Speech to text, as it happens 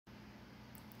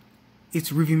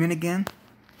It's Review Man again,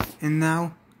 and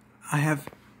now I have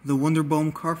the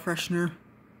Wunder-Baum car freshener,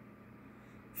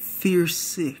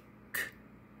 Pfirsich.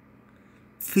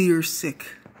 Pfirsich.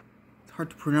 It's hard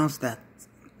to pronounce that.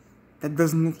 That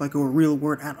doesn't look like a real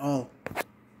word at all.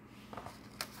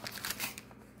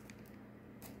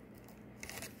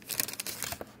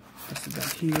 That's the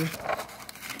back here.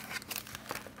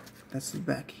 That's the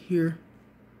back here.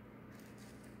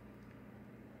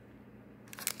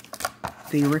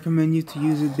 They recommend you to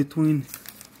use it before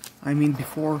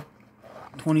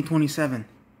 2027.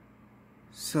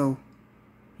 So,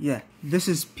 yeah, this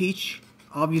is peach,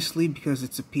 obviously, because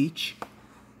it's a peach.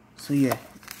 So, yeah.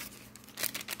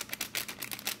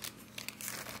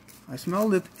 I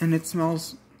smelled it, and it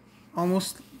smells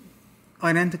almost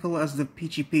identical as the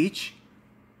Peachy Peach.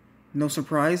 No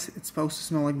surprise, it's supposed to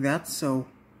smell like that, so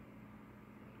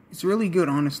it's really good,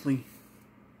 honestly.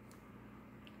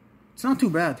 It's not too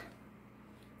bad.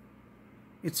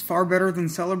 It's far better than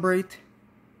Celebrate,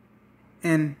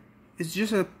 and it's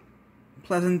just a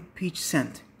pleasant peach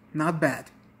scent. Not bad.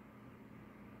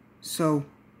 So,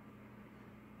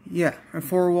 yeah,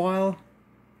 for a while,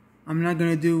 I'm not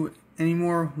gonna do any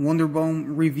more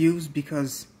Wunder-Baum reviews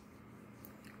because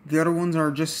the other ones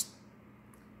are just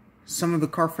some of the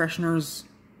car fresheners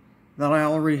that I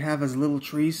already have as little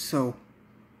trees. So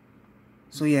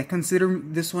yeah, consider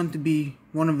this one to be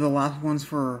one of the last ones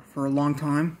for a long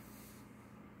time.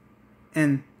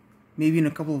 And maybe in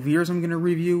a couple of years I'm going to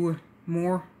review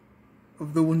more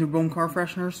of the Wunder-Baum car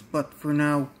fresheners. But for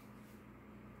now,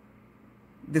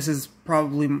 this is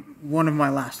probably one of my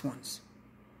last ones.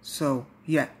 So,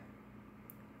 yeah.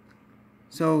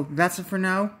 So, that's it for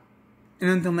now. And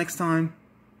until next time,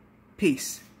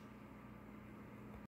 peace.